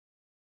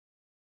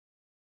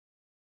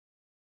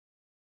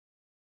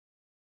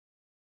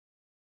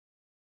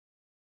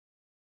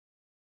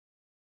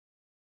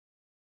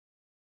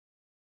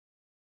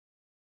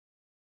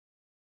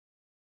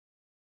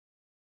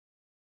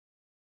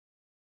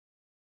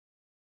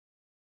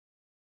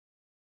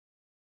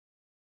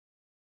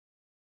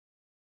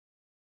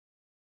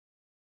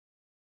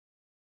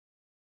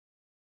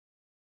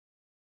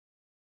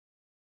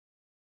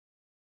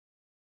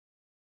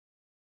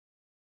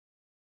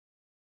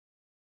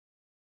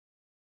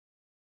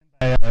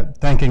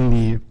Thanking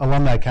the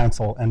Alumni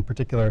Council, and in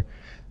particular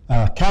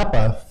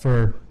Kappa,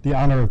 for the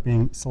honor of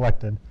being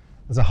selected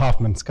as a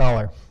Hoffman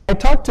Scholar. My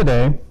talk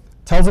today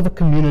tells of a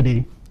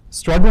community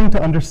struggling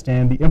to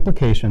understand the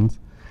implications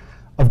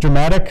of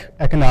dramatic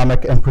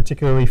economic and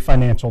particularly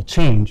financial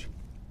change.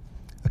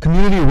 A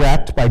community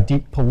racked by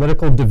deep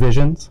political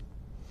divisions,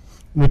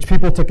 in which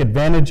people took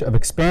advantage of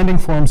expanding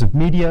forms of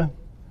media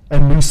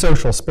and new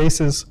social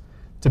spaces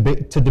to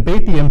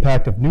debate the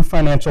impact of new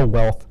financial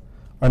wealth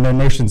on their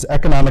nation's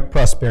economic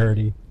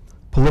prosperity,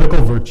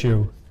 political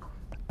virtue,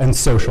 and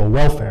social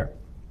welfare.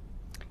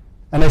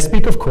 And I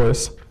speak, of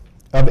course,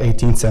 of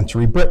 18th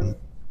century Britain.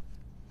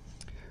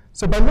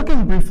 So by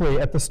looking briefly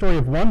at the story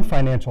of one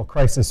financial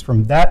crisis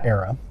from that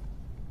era,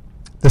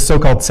 the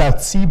so-called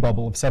South Sea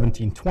Bubble of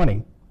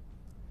 1720,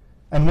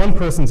 and one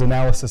person's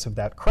analysis of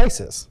that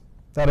crisis,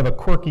 that of a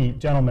quirky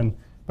gentleman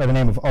by the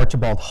name of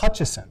Archibald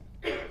Hutcheson,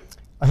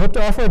 I hope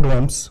to offer a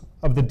glimpse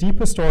of the deep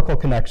historical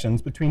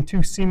connections between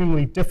two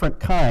seemingly different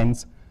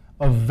kinds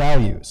of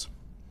values.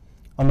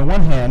 On the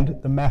one hand,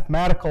 the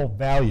mathematical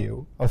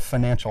value of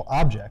financial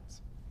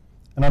objects,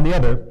 and on the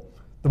other,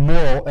 the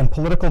moral and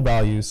political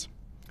values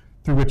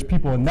through which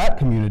people in that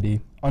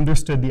community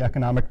understood the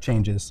economic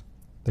changes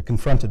that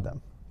confronted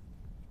them.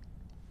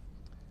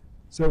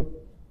 So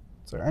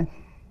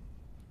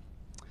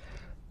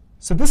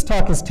this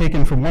talk is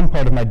taken from one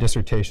part of my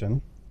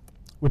dissertation,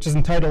 which is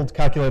entitled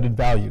Calculated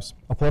Values,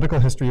 A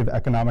Political History of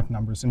Economic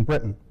Numbers in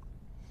Britain.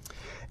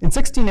 In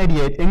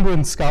 1688,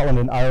 England, Scotland,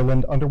 and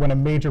Ireland underwent a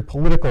major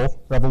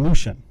political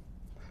revolution.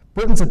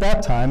 Britons at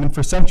that time, and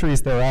for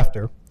centuries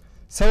thereafter,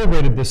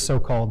 celebrated this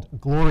so-called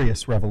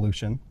Glorious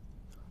Revolution,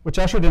 which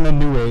ushered in a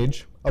new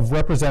age of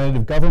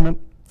representative government,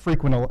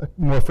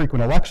 more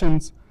frequent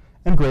elections,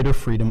 and greater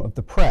freedom of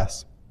the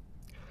press.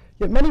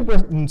 Yet many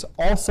Britons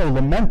also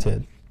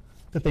lamented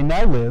that they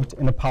now lived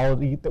in a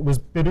polity that was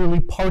bitterly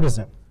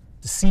partisan,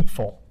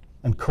 deceitful,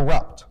 and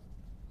corrupt.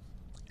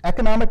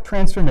 Economic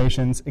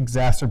transformations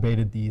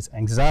exacerbated these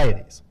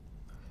anxieties.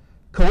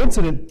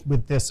 Coincident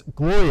with this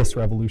glorious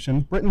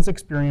revolution, Britons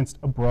experienced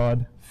a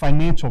broad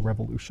financial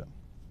revolution.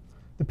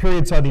 The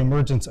period saw the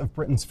emergence of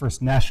Britain's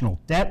first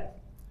national debt,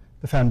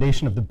 the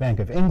foundation of the Bank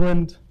of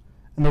England,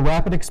 and the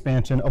rapid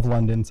expansion of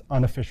London's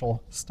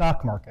unofficial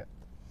stock market,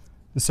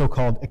 the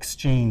so-called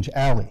Exchange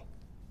Alley.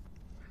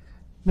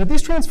 Now,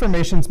 these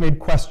transformations made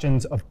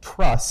questions of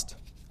trust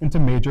into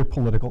major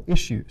political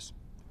issues.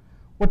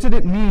 What did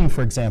it mean,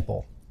 for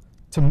example,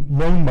 to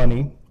loan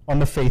money on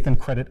the faith and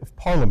credit of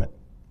Parliament,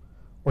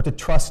 or to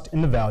trust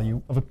in the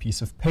value of a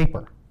piece of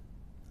paper?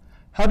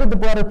 How did the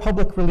broader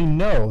public really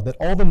know that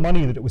all the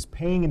money that it was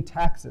paying in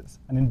taxes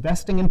and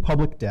investing in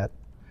public debt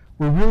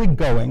were really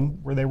going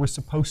where they were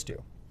supposed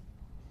to?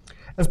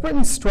 As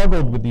Britain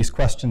struggled with these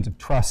questions of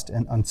trust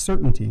and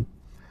uncertainty,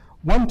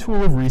 one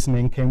tool of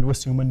reasoning came to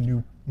assume a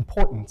new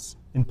importance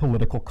in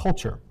political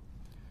culture,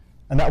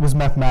 and that was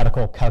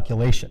mathematical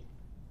calculation.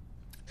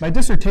 My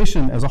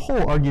dissertation as a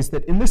whole argues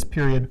that in this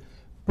period,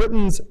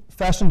 Britons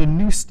fashioned a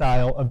new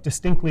style of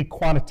distinctly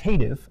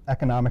quantitative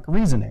economic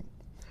reasoning,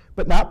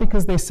 but not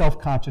because they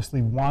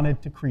self-consciously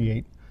wanted to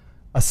create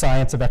a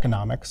science of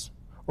economics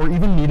or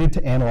even needed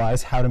to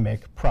analyze how to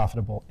make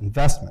profitable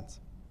investments.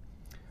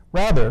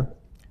 Rather,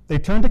 they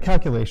turned to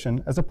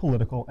calculation as a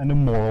political and a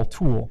moral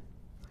tool,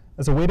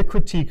 as a way to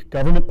critique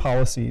government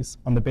policies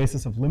on the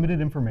basis of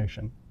limited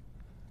information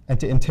and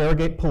to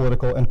interrogate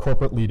political and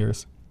corporate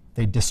leaders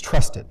they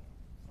distrusted.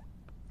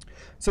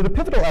 So the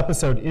pivotal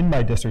episode in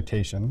my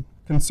dissertation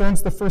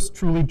concerns the first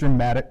truly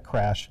dramatic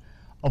crash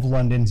of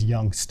London's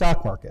young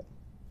stock market,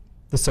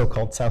 the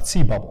so-called South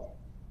Sea Bubble.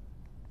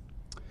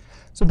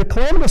 So the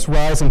calamitous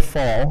rise and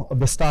fall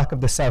of the stock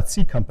of the South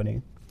Sea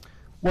Company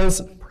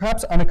was,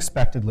 perhaps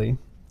unexpectedly,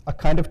 a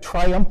kind of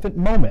triumphant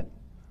moment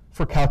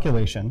for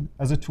calculation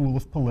as a tool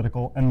of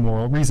political and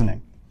moral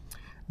reasoning.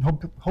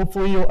 And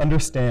hopefully you'll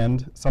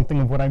understand something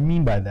of what I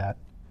mean by that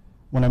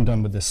when I'm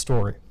done with this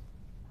story.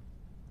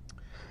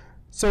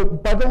 So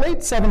by the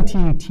late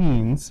 17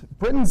 teens,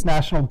 Britain's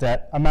national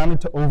debt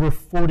amounted to over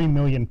 40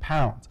 million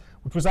pounds,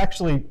 which was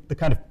actually the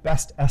kind of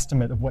best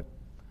estimate of what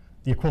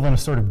the equivalent of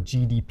sort of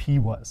GDP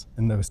was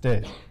in those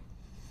days.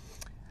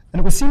 And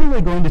it was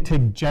seemingly going to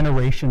take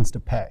generations to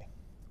pay.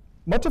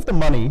 Much of the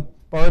money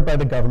borrowed by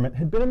the government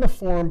had been in the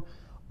form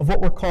of what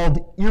were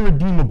called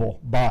irredeemable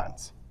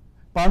bonds.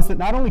 Bonds that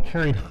not only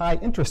carried high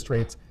interest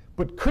rates,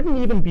 but couldn't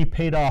even be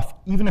paid off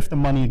even if the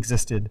money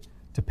existed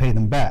to pay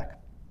them back.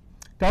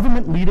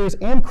 Government leaders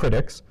and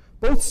critics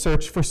both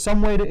searched for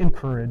some way to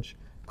encourage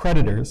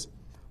creditors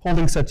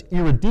holding such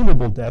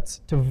irredeemable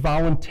debts to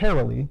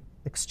voluntarily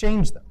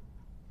exchange them.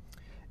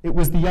 It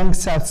was the young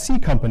South Sea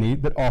Company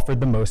that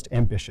offered the most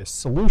ambitious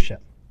solution.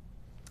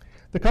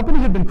 The company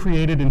had been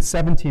created in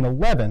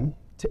 1711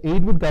 to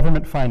aid with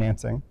government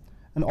financing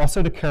and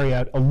also to carry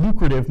out a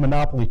lucrative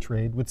monopoly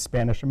trade with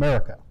Spanish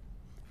America,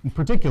 in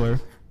particular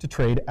to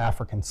trade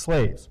African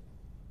slaves.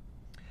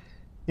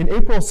 In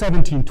April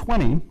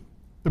 1720,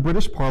 the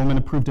British Parliament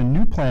approved a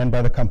new plan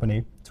by the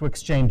company to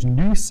exchange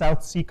new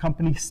South Sea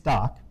Company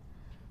stock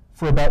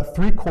for about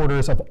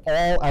 3/4 of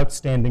all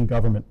outstanding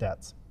government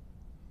debts.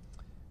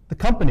 The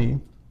company,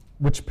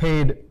 which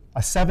paid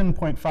a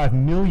 £7.5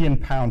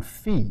 million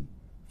fee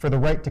for the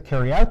right to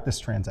carry out this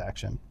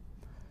transaction,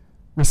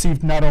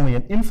 received not only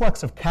an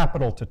influx of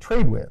capital to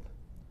trade with,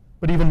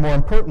 but even more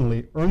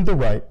importantly, earned the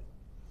right,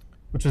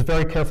 which was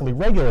very carefully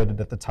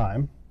regulated at the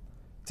time,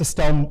 to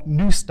sell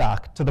new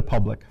stock to the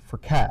public for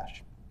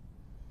cash.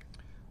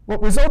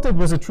 What resulted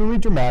was a truly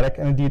dramatic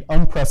and indeed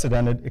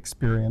unprecedented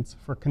experience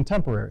for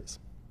contemporaries.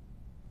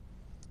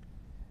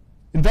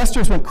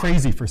 Investors went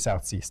crazy for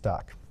South Sea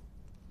stock.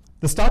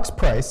 The stock's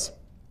price,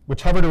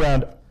 which hovered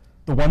around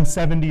the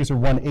 170s or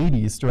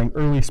 180s during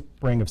early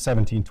spring of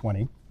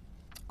 1720,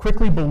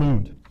 quickly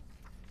ballooned,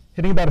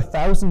 hitting about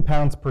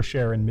 £1,000 per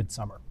share in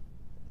midsummer.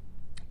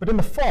 But in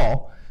the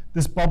fall,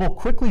 this bubble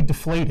quickly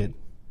deflated,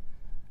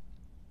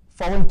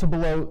 falling to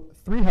below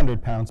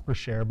 £300 per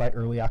share by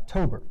early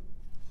October,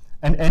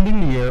 and ending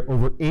the year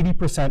over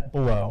 80%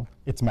 below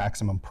its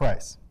maximum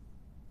price.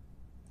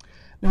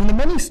 Now, in the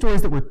many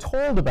stories that were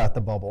told about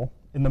the bubble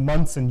in the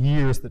months and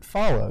years that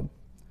followed,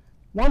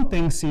 one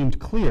thing seemed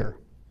clear.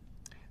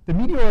 The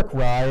meteoric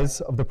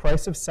rise of the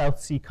price of South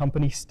Sea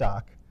Company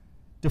stock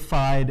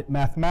defied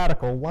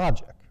mathematical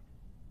logic.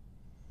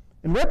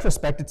 In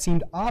retrospect, it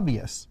seemed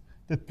obvious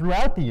that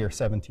throughout the year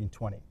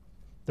 1720,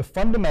 the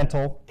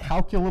fundamental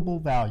calculable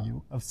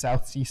value of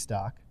South Sea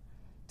stock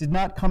did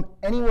not come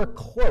anywhere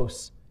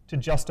close to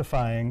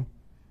justifying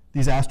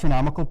these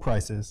astronomical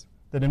prices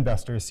that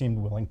investors seemed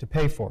willing to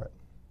pay for it.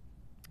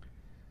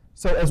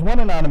 So as one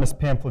anonymous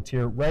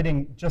pamphleteer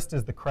writing just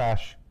as the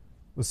crash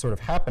was sort of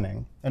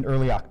happening in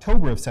early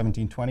October of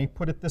 1720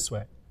 put it this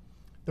way: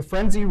 the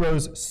frenzy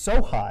rose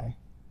so high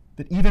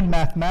that even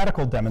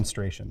mathematical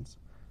demonstrations,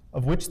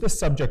 of which the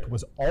subject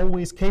was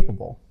always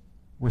capable,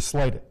 were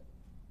slighted.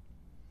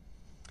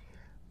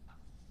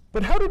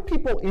 But how did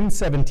people in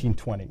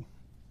 1720,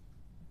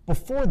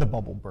 before the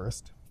bubble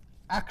burst,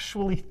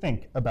 actually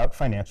think about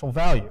financial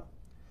value?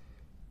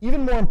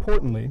 Even more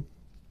importantly,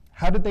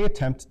 how did they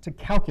attempt to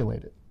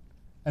calculate it?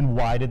 And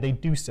why did they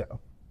do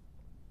so?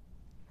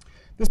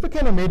 This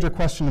became a major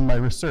question in my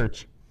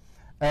research.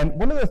 And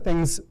one of the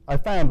things I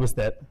found was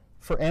that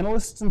for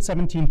analysts in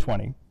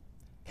 1720,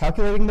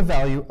 calculating the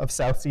value of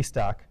South Sea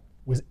stock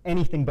was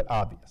anything but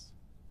obvious.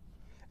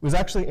 It was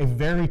actually a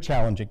very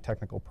challenging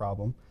technical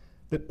problem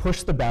that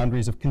pushed the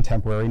boundaries of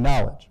contemporary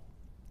knowledge.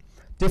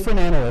 Different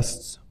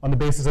analysts, on the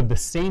basis of the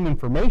same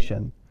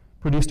information,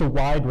 produced a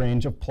wide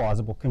range of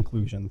plausible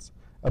conclusions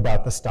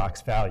about the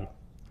stock's value.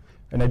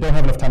 And I don't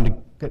have enough time to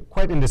get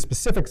quite into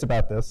specifics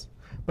about this,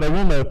 but I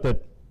will note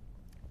that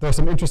there are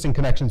some interesting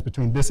connections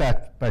between this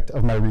aspect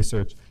of my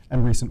research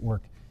and recent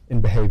work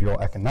in behavioral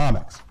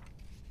economics.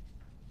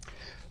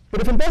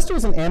 But if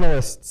investors and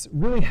analysts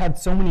really had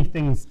so many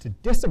things to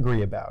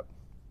disagree about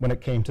when it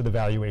came to the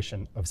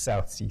valuation of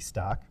South Sea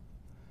stock,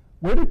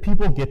 where did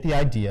people get the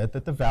idea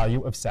that the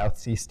value of South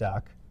Sea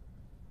stock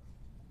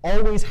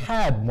always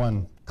had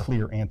one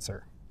clear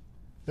answer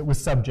that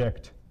was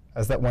subject,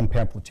 as that one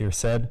pamphleteer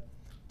said,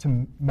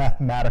 to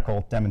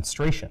mathematical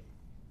demonstration?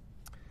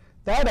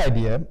 That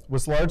idea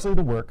was largely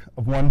the work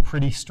of one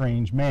pretty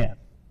strange man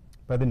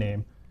by the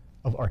name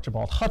of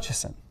Archibald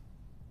Hutcheson.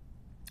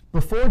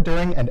 Before,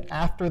 during, and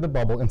after the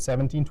bubble in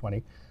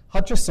 1720,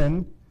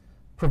 Hutcheson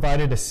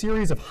provided a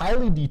series of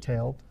highly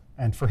detailed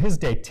and, for his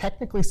day,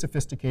 technically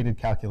sophisticated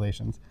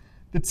calculations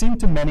that seemed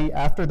to many,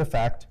 after the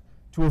fact,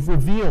 to have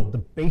revealed the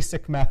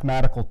basic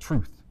mathematical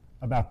truth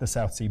about the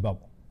South Sea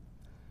bubble.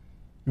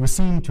 It was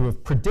seen to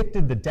have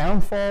predicted the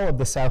downfall of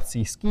the South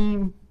Sea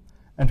scheme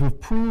and to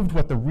have proved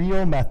what the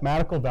real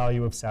mathematical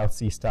value of South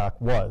Sea stock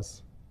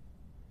was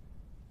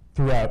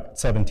throughout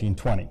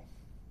 1720.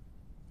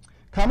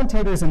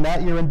 Commentators in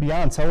that year and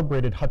beyond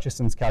celebrated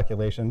Hutcheson's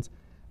calculations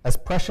as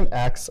prescient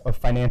acts of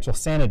financial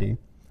sanity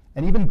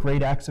and even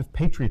great acts of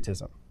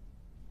patriotism.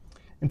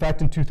 In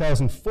fact, in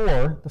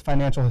 2004, the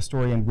financial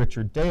historian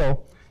Richard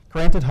Dale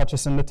granted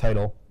Hutcheson the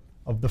title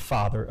of the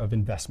father of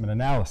investment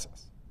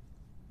analysis.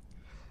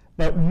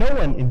 Now, no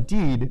one,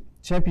 indeed,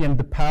 championed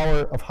the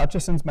power of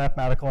Hutcheson's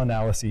mathematical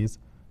analyses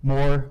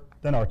more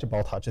than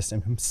Archibald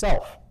Hutcheson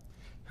himself,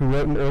 who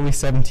wrote in early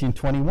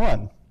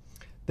 1721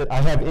 that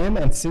I have in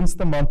and since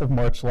the month of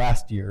March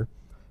last year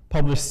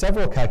published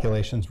several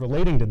calculations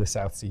relating to the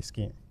South Sea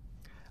scheme.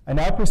 I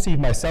now perceive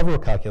my several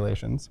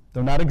calculations,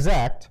 though not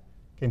exact,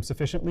 came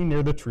sufficiently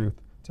near the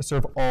truth to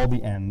serve all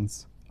the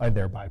ends I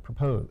thereby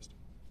proposed.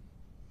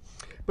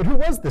 But who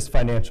was this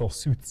financial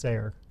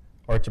soothsayer,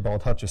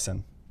 Archibald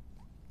Hutcheson?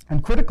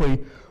 And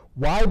critically,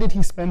 why did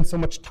he spend so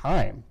much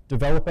time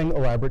developing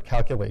elaborate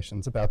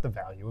calculations about the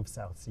value of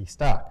South Sea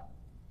stock?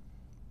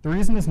 The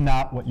reason is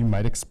not what you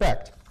might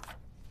expect.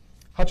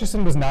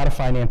 Hutcheson was not a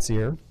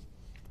financier,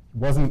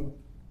 wasn't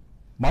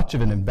much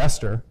of an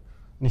investor,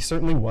 and he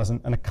certainly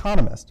wasn't an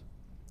economist.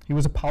 He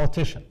was a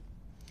politician.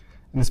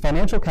 And his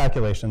financial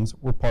calculations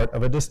were part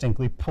of a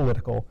distinctly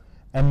political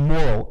and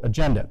moral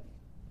agenda.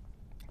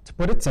 To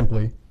put it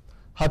simply,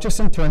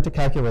 Hutcheson turned to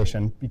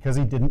calculation because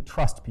he didn't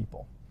trust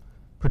people,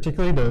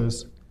 particularly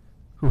those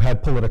who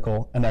had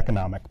political and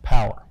economic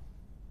power.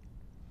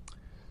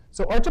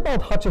 So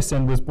Archibald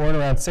Hutcheson was born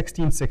around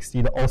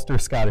 1660 to Ulster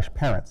Scottish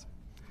parents.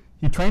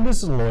 He trained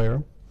as a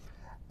lawyer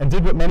and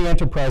did what many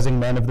enterprising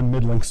men of the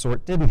middling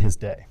sort did in his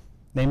day.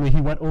 Namely, he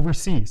went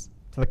overseas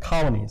to the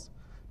colonies,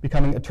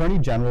 becoming Attorney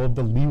General of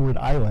the Leeward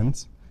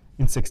Islands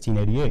in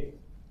 1688.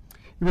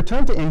 He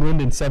returned to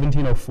England in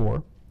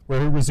 1704,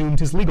 where he resumed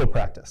his legal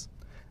practice,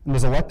 and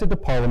was elected to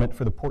Parliament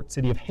for the port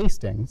city of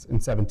Hastings in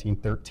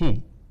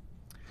 1713.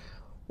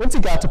 Once he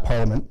got to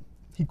Parliament,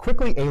 he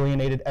quickly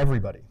alienated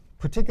everybody,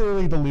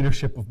 particularly the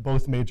leadership of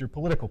both major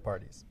political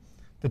parties,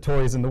 the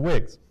Tories and the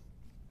Whigs.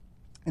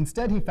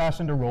 Instead, he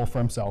fashioned a role for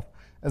himself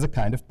as a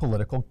kind of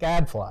political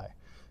gadfly,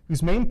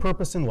 whose main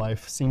purpose in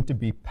life seemed to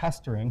be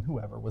pestering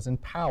whoever was in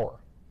power.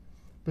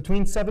 Between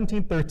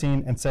 1713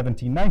 and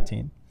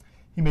 1719,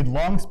 he made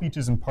long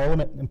speeches in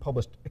Parliament and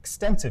published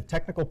extensive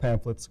technical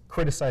pamphlets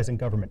criticizing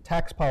government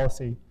tax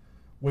policy,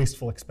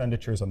 wasteful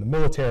expenditures on the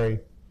military,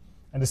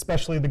 and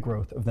especially the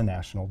growth of the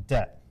national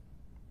debt.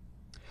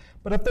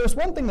 But if there's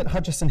one thing that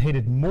Hutcheson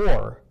hated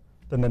more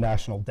than the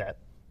national debt,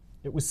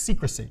 it was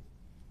secrecy,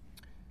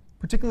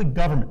 particularly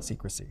government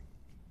secrecy.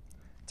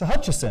 To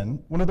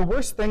Hutcheson, one of the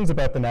worst things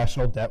about the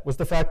national debt was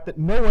the fact that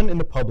no one in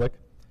the public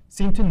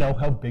seemed to know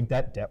how big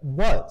that debt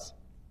was,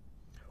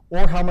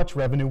 or how much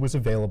revenue was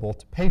available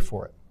to pay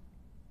for it.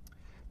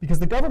 Because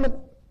the government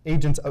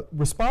agents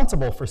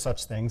responsible for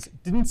such things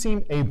didn't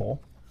seem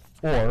able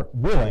or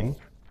willing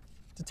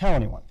to tell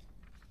anyone.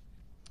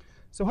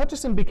 So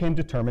Hutcheson became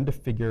determined to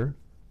figure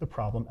the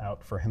problem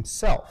out for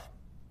himself.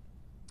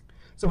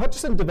 So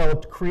Hutcheson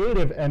developed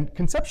creative and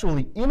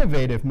conceptually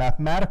innovative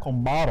mathematical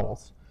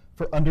models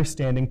for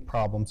understanding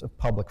problems of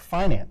public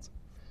finance,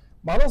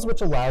 models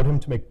which allowed him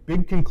to make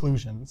big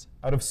conclusions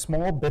out of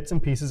small bits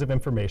and pieces of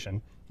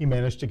information he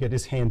managed to get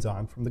his hands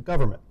on from the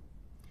government.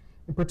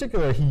 In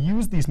particular, he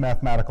used these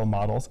mathematical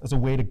models as a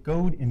way to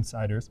goad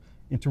insiders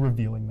into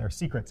revealing their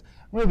secrets.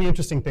 One of the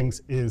interesting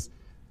things is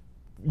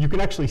you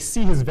can actually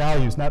see his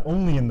values not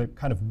only in the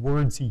kind of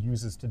words he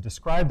uses to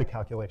describe the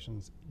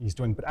calculations he's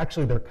doing, but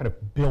actually they're kind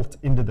of built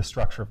into the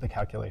structure of the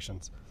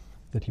calculations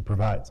that he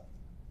provides.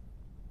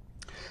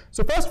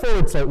 So fast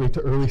forward slightly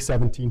to early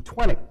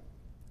 1720.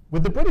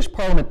 With the British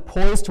Parliament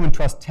poised to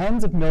entrust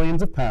tens of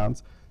millions of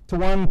pounds to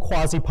one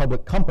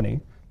quasi-public company,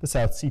 the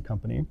South Sea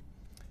Company,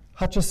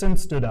 Hutcheson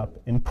stood up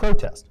in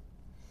protest.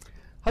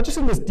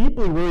 Hutcheson was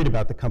deeply worried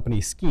about the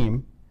company's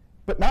scheme,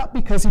 but not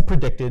because he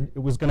predicted it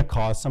was going to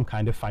cause some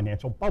kind of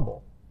financial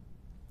bubble.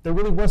 There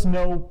really was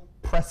no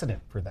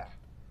precedent for that.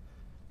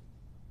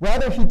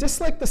 Rather, he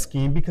disliked the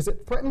scheme because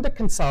it threatened to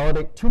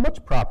consolidate too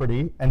much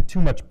property and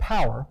too much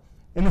power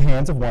in the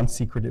hands of one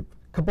secretive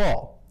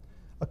cabal,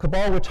 a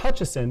cabal which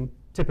Hutcheson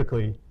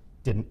typically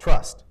didn't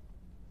trust.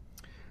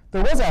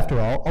 There was, after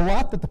all, a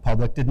lot that the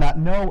public did not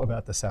know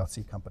about the South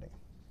Sea Company.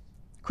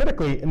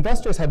 Critically,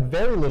 investors had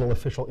very little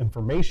official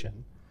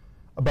information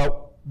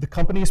about the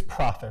company's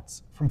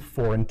profits from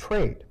foreign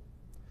trade.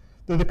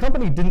 Though the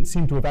company didn't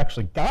seem to have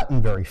actually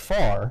gotten very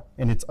far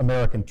in its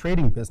American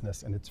trading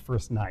business in its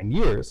first 9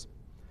 years,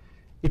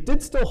 it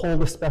did still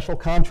hold a special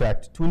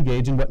contract to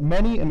engage in what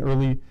many in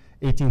early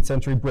 18th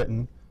century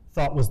Britain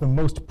thought was the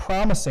most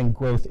promising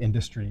growth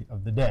industry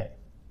of the day,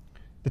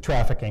 the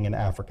trafficking in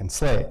African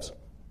slaves.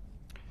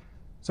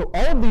 So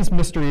all of these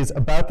mysteries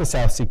about the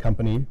South Sea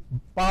Company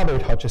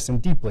bothered Hutcheson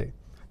deeply.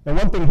 Now,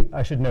 one thing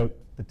I should note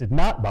that did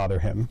not bother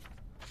him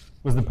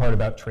was the part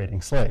about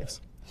trading slaves.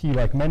 He,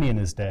 like many in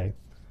his day,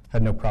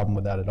 had no problem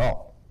with that at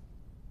all.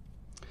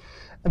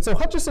 And so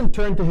Hutcheson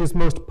turned to his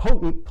most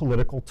potent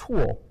political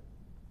tool.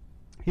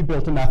 He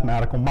built a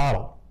mathematical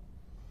model.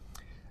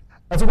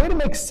 As a way to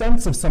make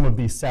sense of some of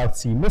these South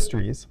Sea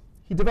mysteries,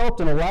 he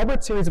developed an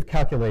elaborate series of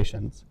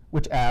calculations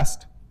which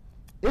asked,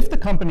 if the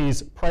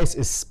company's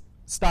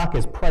stock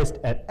is priced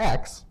at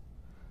X,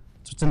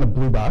 so it's in the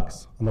blue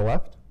box on the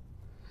left,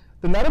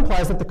 then that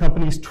implies that the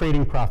company's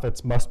trading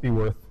profits must be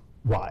worth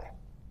Y.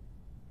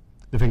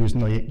 The figure's in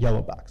the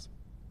yellow box.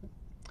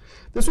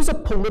 This was a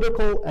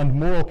political and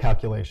moral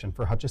calculation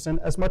for Hutcheson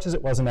as much as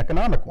it was an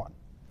economic one.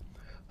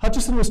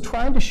 Hutcheson was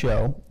trying to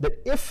show that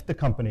if the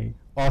company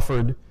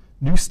offered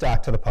new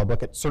stock to the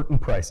public at certain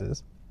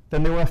prices,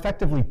 then they were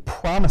effectively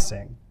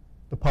promising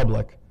the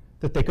public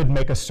that they could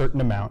make a certain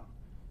amount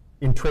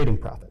in trading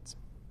profits.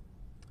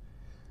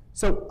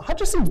 So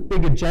Hutcheson's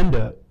big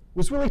agenda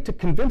was really to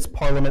convince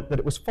Parliament that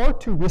it was far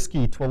too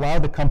risky to allow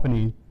the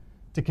company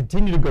to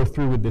continue to go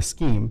through with this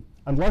scheme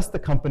unless the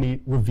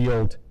company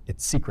revealed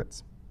its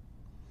secrets.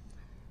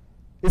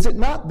 Is it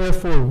not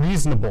therefore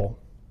reasonable,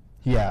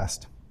 he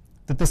asked,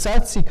 that the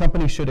South Sea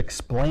Company should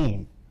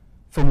explain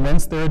from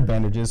whence their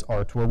advantages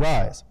are to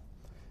arise,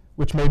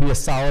 which may be a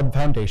solid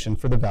foundation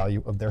for the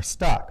value of their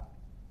stock?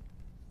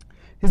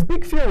 His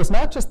big fear was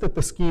not just that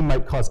the scheme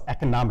might cause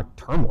economic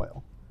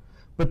turmoil,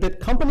 but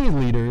that company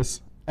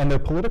leaders and their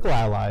political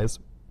allies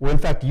were in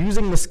fact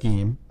using the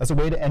scheme as a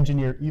way to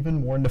engineer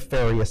even more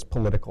nefarious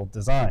political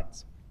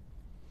designs.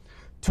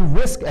 To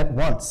risk at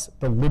once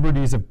the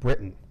liberties of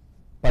Britain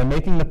by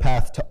making the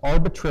path to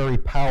arbitrary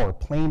power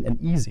plain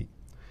and easy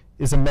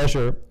is a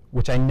measure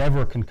which I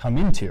never can come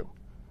into,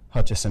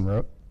 Hutcheson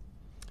wrote.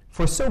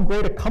 For so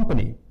great a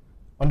company,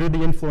 under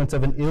the influence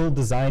of an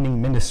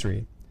ill-designing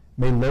ministry,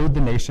 may load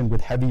the nation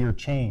with heavier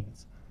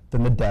chains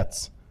than the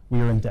debts we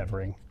are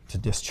endeavoring to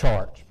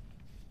discharge.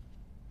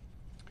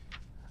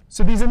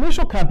 So these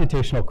initial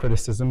computational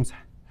criticisms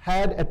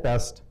had, at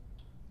best,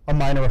 a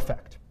minor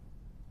effect.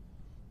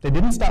 They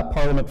didn't stop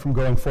Parliament from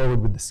going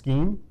forward with the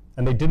scheme,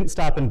 and they didn't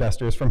stop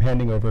investors from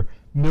handing over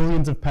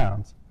millions of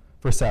pounds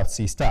for South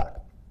Sea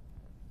stock.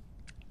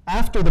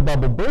 After the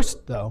bubble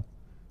burst, though,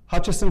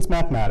 Hutcheson's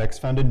mathematics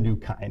found a new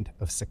kind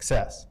of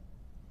success.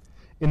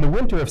 In the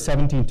winter of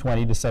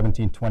 1720 to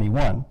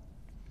 1721,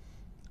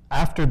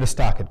 after the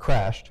stock had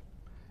crashed,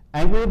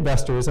 angry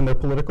investors and their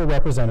political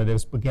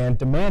representatives began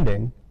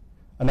demanding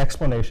an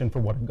explanation for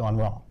what had gone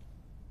wrong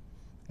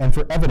and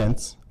for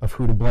evidence of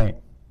who to blame.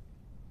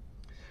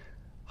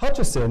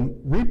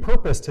 Hutcheson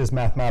repurposed his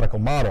mathematical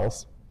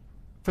models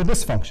for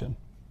this function,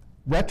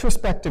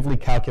 retrospectively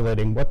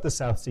calculating what the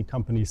South Sea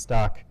Company's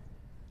stock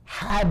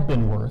had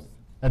been worth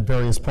at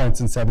various points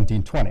in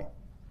 1720.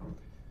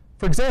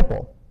 For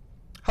example,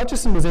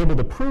 Hutcheson was able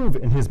to prove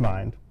in his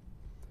mind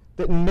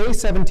that in May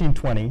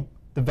 1720,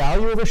 the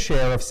value of a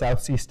share of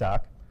South Sea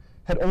stock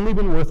had only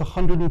been worth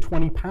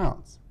 120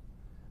 pounds,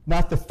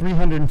 not the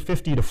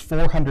 350 to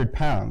 400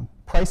 pound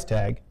price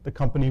tag the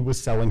company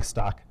was selling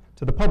stock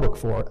to the public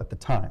for at the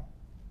time.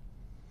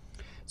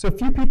 So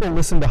few people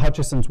listened to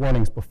Hutcheson's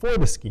warnings before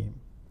the scheme.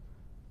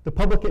 The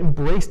public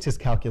embraced his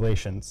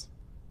calculations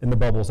in the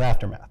bubble's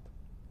aftermath.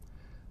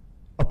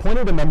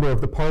 Appointed a member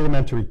of the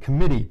parliamentary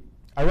committee,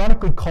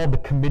 ironically called the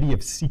Committee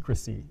of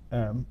Secrecy,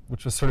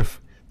 which was sort of,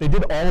 they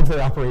did all of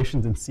their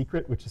operations in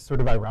secret, which is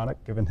sort of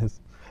ironic given his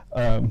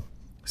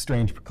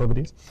strange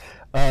proclivities.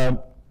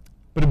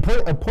 But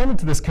appointed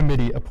to this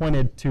committee,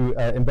 appointed to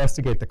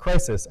investigate the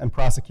crisis and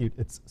prosecute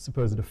its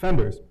supposed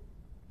offenders,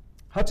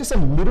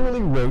 Hutcheson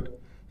literally wrote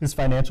his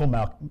financial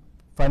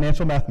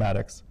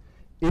mathematics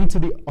into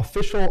the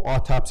official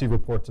autopsy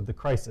reports of the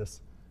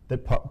crisis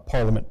that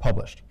Parliament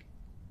published.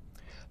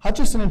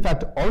 Hutcheson, in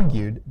fact,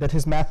 argued that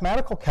his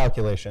mathematical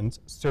calculations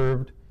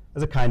served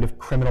as a kind of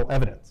criminal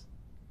evidence,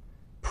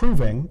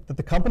 proving that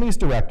the company's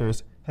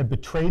directors had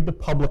betrayed the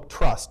public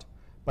trust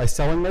by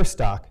selling their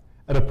stock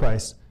at a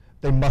price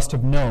they must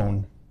have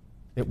known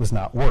it was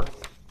not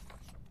worth.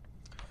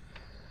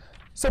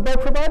 So by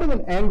providing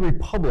an angry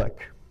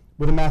public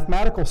with a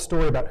mathematical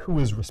story about who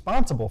was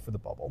responsible for the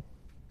bubble,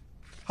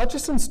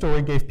 Hutcheson's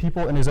story gave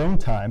people in his own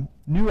time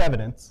new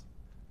evidence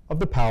of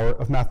the power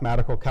of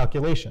mathematical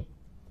calculation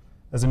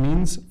as a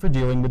means for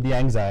dealing with the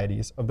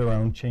anxieties of their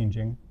own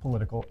changing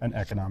political and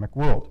economic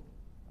world.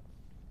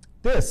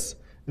 This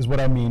is what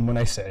I mean when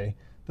I say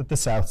that the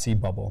South Sea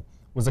bubble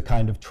was a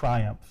kind of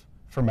triumph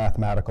for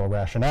mathematical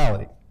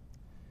rationality.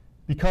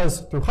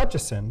 Because through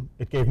Hutcheson,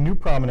 it gave new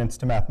prominence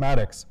to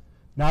mathematics,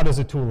 not as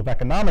a tool of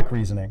economic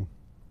reasoning,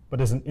 but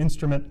as an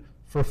instrument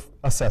for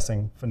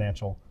assessing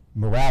financial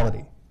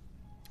morality.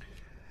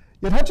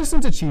 Yet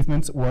Hutcheson's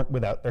achievements weren't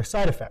without their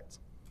side effects.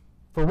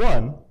 For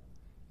one,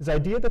 his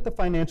idea that the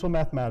financial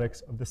mathematics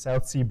of the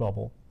South Sea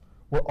bubble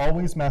were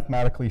always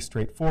mathematically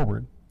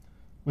straightforward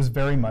was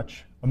very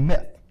much a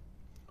myth,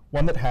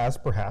 one that has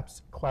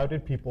perhaps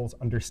clouded people's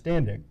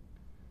understanding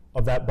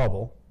of that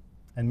bubble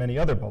and many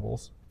other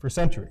bubbles for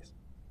centuries.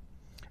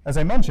 As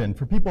I mentioned,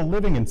 for people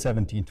living in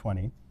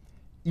 1720,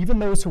 even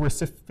those who were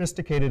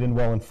sophisticated and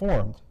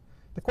well-informed,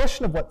 the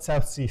question of what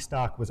South Sea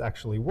stock was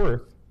actually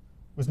worth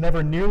was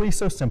never nearly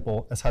so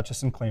simple as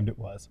Hutcheson claimed it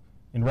was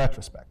in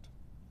retrospect.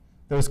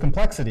 Those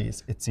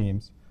complexities, it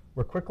seems,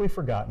 were quickly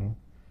forgotten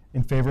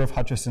in favor of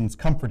Hutcheson's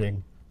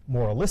comforting,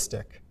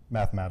 moralistic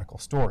mathematical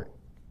story.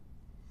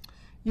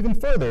 Even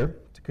further,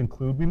 to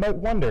conclude, we might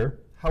wonder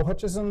how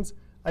Hutcheson's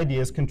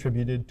ideas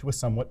contributed to a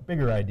somewhat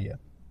bigger idea.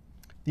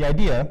 The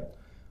idea,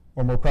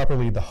 or more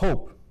properly, the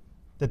hope,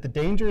 that the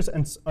dangers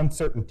and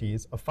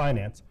uncertainties of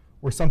finance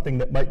were something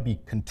that might be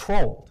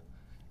controlled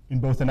in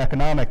both an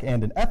economic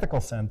and an ethical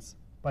sense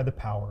by the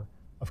power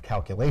of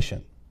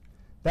calculation.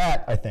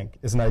 That, I think,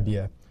 is an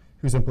idea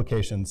whose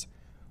implications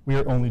we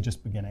are only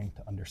just beginning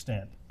to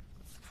understand.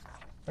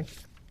 Thank you.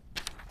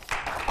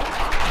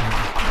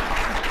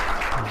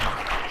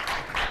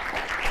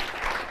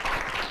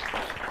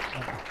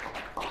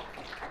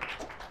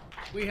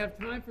 We have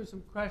time for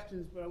some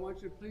questions, but I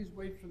want you to please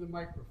wait for the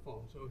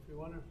microphone. So if you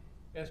want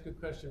to ask a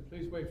question,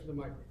 please wait for the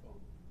microphone.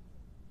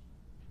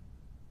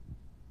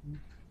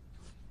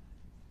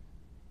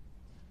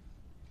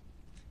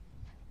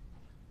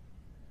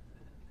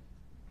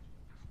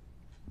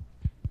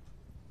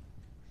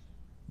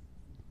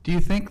 Do you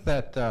think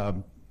that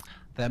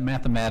that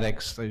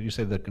mathematics, you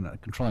say the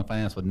controlling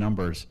finance with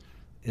numbers,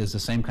 is the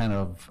same kind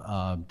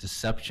of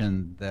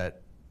deception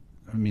that,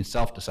 I mean,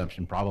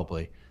 self-deception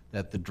probably,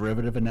 that the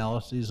derivative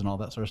analyses and all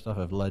that sort of stuff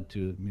have led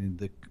to, I mean,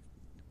 the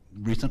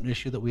recent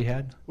issue that we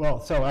had?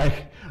 Well, so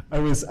I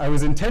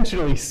was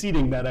intentionally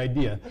seeding that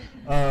idea,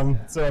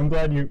 so I'm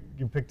glad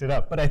you picked it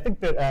up. But I think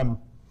that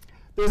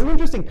there's an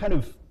interesting kind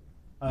of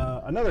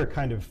another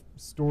kind of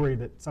story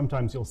that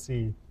sometimes you'll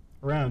see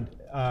around,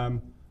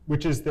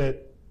 which is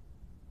that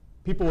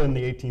people in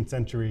the 18th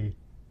century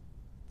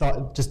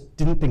just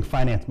didn't think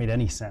finance made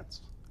any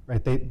sense,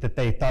 right? That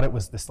they thought it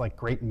was this like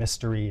great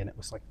mystery and it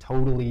was like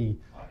totally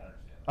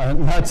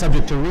not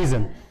subject to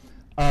reason.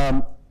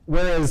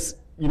 Whereas,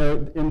 you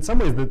know, in some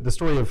ways, the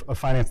story of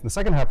finance in the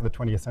second half of the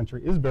 20th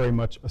century is very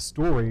much a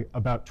story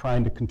about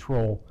trying to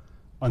control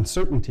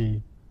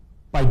uncertainty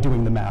by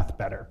doing the math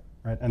better,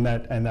 right? And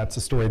that's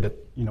a story that,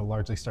 you know,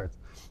 largely starts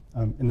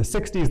in the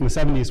 60s and the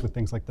 70s with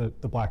things like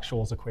the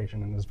Black-Scholes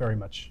equation, and is very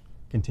much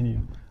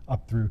continued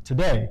up through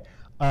today.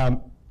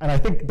 And I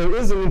think there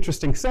is an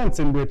interesting sense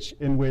in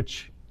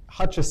which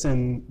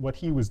Hutcheson, what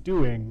he was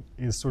doing,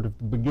 is sort of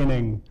the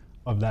beginning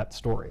of that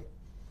story.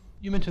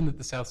 You mentioned that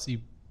the South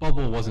Sea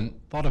bubble wasn't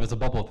thought of as a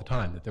bubble at the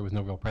time, that there was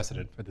no real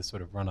precedent for this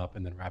sort of run-up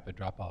and then rapid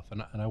drop-off.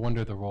 And I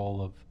wonder the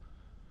role of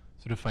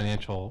sort of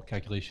financial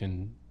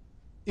calculation,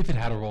 if it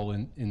had a role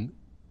in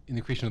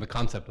the creation of the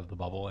concept of the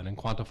bubble and in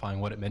quantifying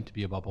what it meant to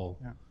be a bubble,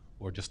 yeah,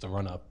 or just a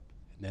run-up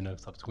and then a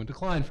subsequent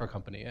decline for a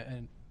company.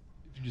 And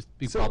if you just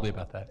speak broadly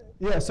about that.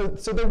 Yeah, so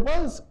there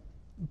was,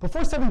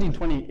 before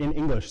 1720 in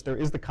English, there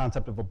is the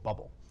concept of a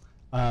bubble.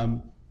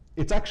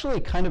 It's actually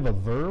kind of a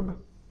verb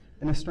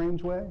in a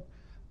strange way.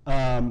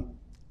 And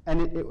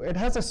it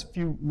has a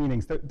few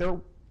meanings.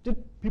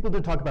 People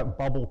did talk about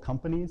bubble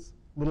companies,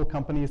 little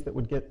companies that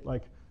would get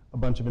like a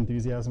bunch of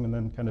enthusiasm and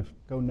then kind of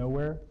go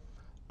nowhere,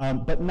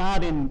 but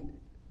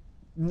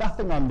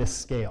nothing on this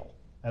scale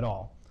at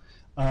all.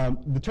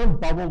 The term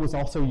bubble was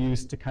also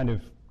used to kind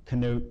of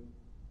connote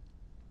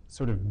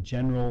sort of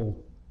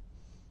general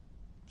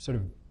sort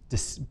of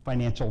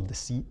financial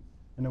deceit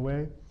in a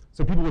way.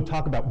 So people would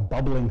talk about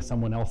bubbling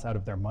someone else out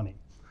of their money,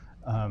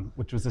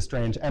 which was a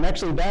strange, and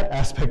actually that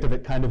aspect of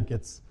it kind of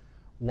gets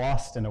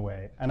lost in a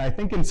way. And I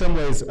think in some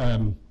ways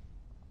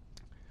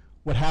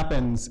what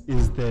happens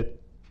is that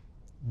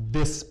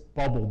this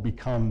bubble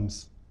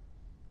becomes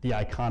the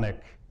iconic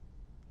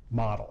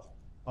model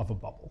of a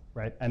bubble,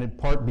 right? And in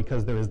part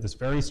because there is this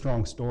very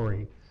strong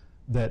story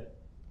that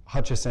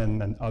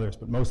Hutcheson and others,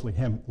 but mostly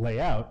him, lay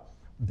out,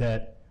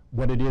 that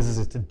what it is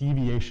it's a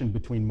deviation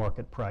between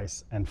market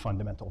price and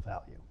fundamental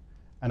value.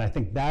 And I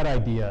think that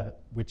idea,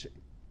 which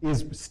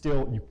is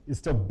still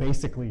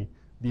basically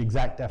the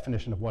exact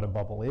definition of what a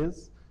bubble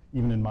is,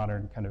 even in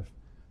modern kind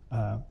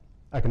of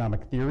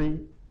economic theory,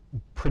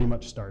 pretty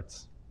much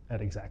starts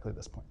at exactly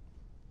this point.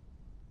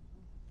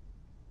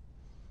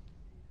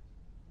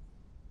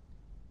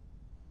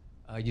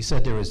 You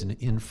said there was an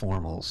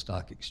informal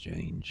stock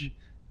exchange.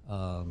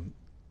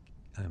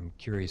 I'm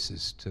curious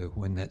as to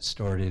when that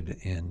started,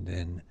 and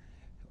then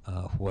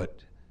what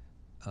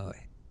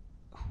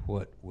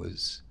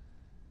was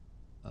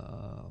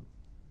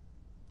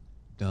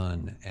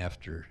done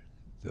after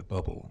the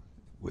bubble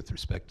with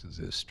respect to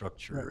the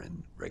structure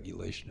and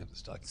regulation of the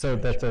stock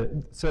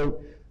exchange.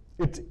 So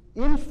it's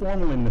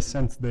informal in the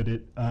sense that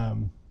it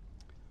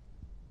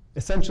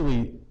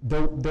essentially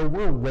there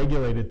were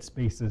regulated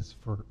spaces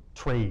for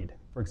trade.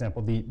 For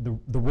example,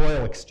 the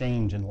Royal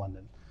Exchange in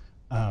London,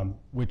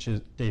 which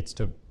dates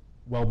to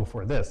well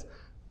before this,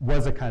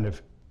 was a kind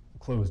of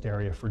closed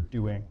area for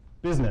doing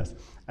business.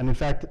 And in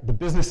fact, the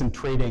business in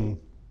trading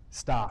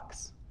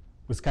stocks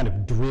was kind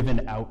of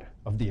driven out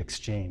of the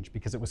exchange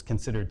because it was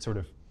considered sort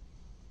of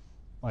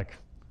like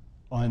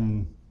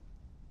kind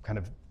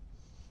of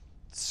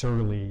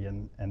surly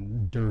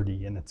and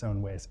dirty in its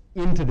own ways,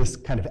 into this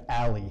kind of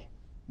alley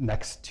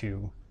next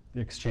to the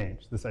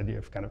exchange, this idea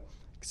of kind of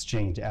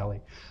exchange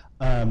alley.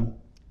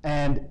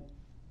 And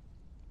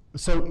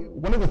so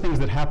one of the things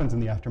that happens in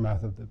the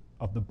aftermath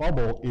of the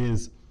bubble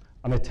is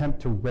an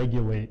attempt to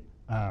regulate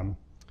kind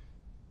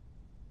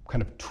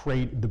of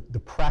trade, the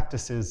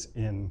practices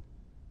in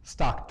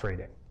stock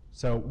trading.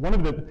 So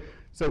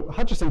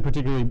Hutcheson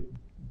particularly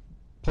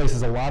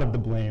places a lot of the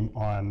blame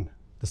on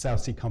the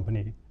South Sea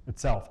Company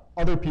itself.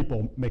 Other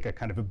people make a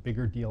kind of a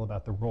bigger deal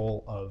about the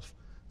role of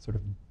sort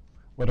of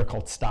what are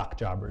called stock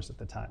jobbers at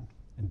the time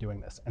in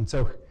doing this. And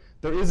so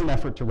there is an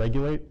effort to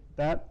regulate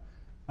that.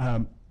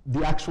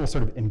 The actual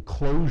sort of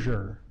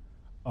enclosure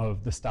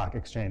of the stock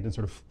exchange and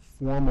sort of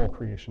formal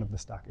creation of the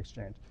stock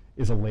exchange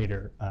is a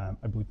later,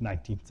 I believe,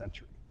 19th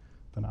century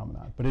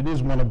phenomenon. But it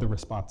is one of the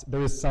responses.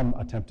 There is some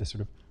attempt to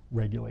sort of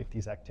regulate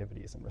these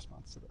activities in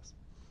response to this.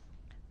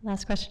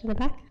 Last question in the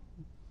back.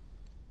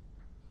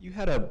 You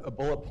had a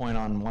bullet point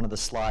on one of the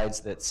slides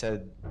that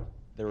said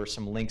there were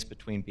some links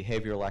between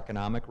behavioral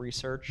economic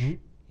research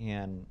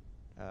and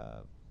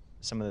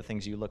some of the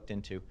things you looked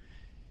into.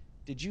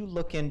 Did you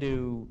look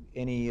into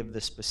any of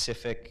the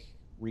specific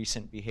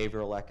recent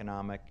behavioral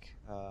economic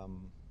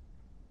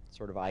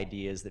sort of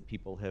ideas that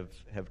people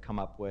have come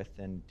up with,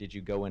 and did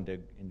you go into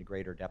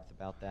greater depth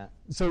about that?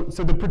 So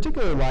the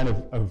particular line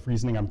of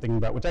reasoning I'm thinking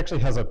about, which actually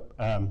has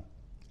a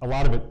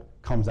lot of it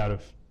comes out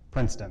of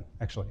Princeton,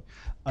 actually,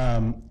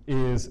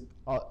 is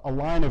a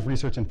line of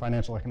research in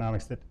financial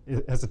economics that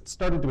has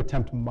started to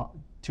attempt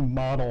to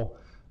model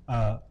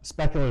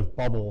speculative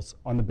bubbles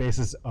on the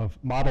basis of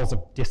models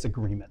of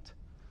disagreement.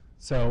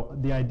 So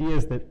the idea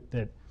is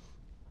that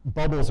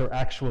bubbles are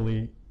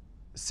actually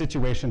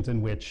situations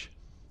in which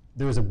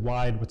there is a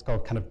wide, what's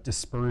called kind of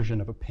dispersion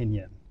of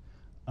opinion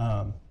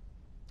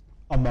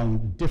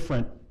among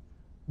different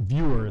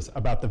viewers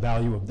about the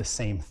value of the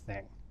same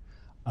thing.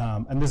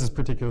 And this is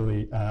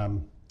particularly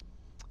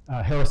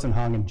Harrison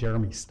Hong and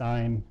Jeremy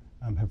Stein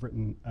have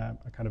written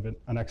a kind of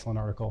an excellent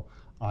article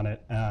on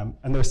it.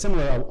 And there's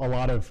similar, a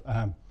lot of,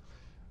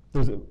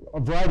 there's a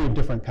variety of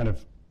different kind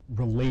of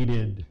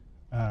related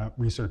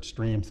research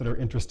streams that are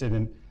interested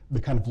in the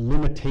kind of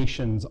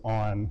limitations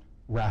on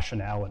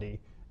rationality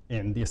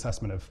in the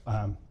assessment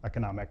of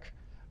economic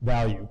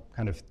value,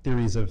 kind of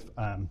theories of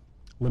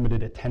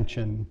limited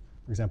attention,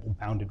 for example,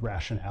 bounded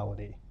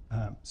rationality,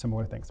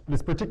 similar things. But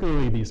it's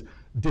particularly these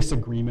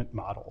disagreement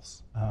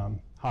models.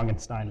 Hong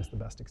and Stein is the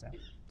best example.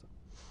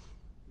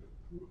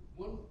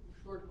 One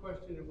short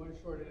question and one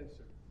short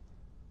answer.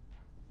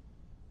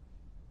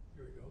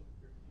 Here we go.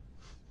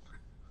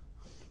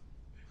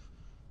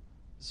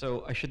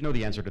 So I should know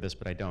the answer to this,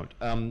 but I don't.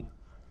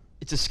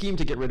 It's a scheme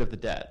to get rid of the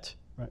debt.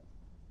 Right.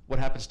 What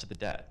happens to the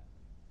debt?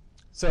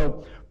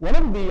 So one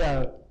of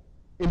the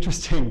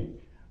interesting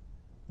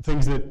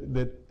things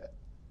that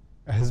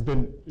has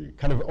been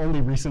kind of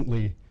only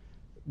recently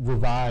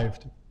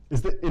revived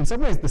is that in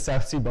some ways the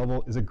South Sea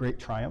bubble is a great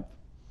triumph.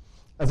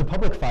 As a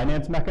public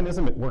finance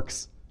mechanism, it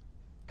works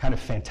kind of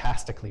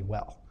fantastically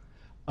well.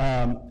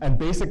 And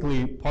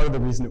basically, part of the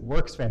reason it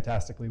works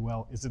fantastically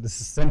well is it is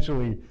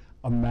essentially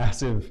a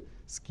massive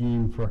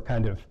scheme for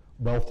kind of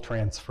wealth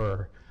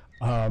transfer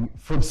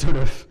from sort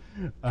of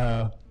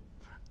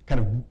kind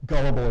of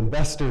gullible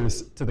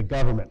investors to the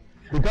government.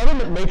 The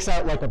government makes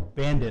out like a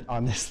bandit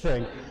on this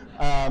thing.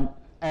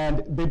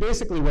 And they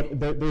basically,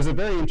 there's a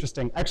very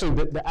interesting,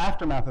 actually the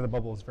aftermath of the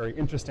bubble is very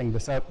interesting.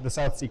 The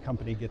South Sea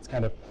Company gets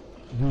kind of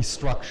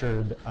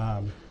restructured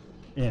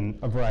in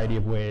a variety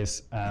of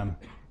ways.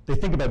 They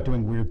think about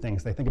doing weird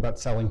things. They think about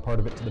selling part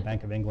of it to the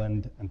Bank of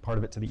England and part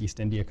of it to the East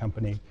India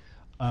Company.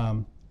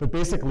 But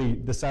basically,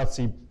 the South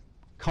Sea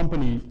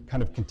Company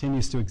kind of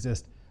continues to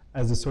exist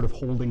as a sort of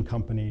holding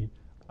company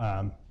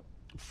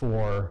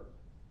for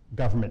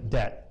government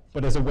debt,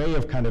 but as a way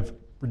of kind of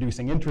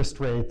reducing interest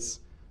rates,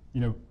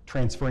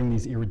 transferring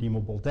these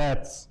irredeemable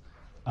debts,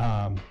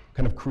 kind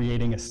of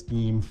creating a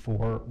scheme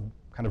for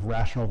kind of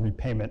rational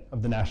repayment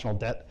of the national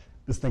debt.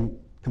 This thing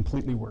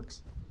completely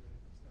works.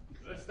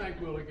 Let's thank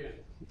Will again.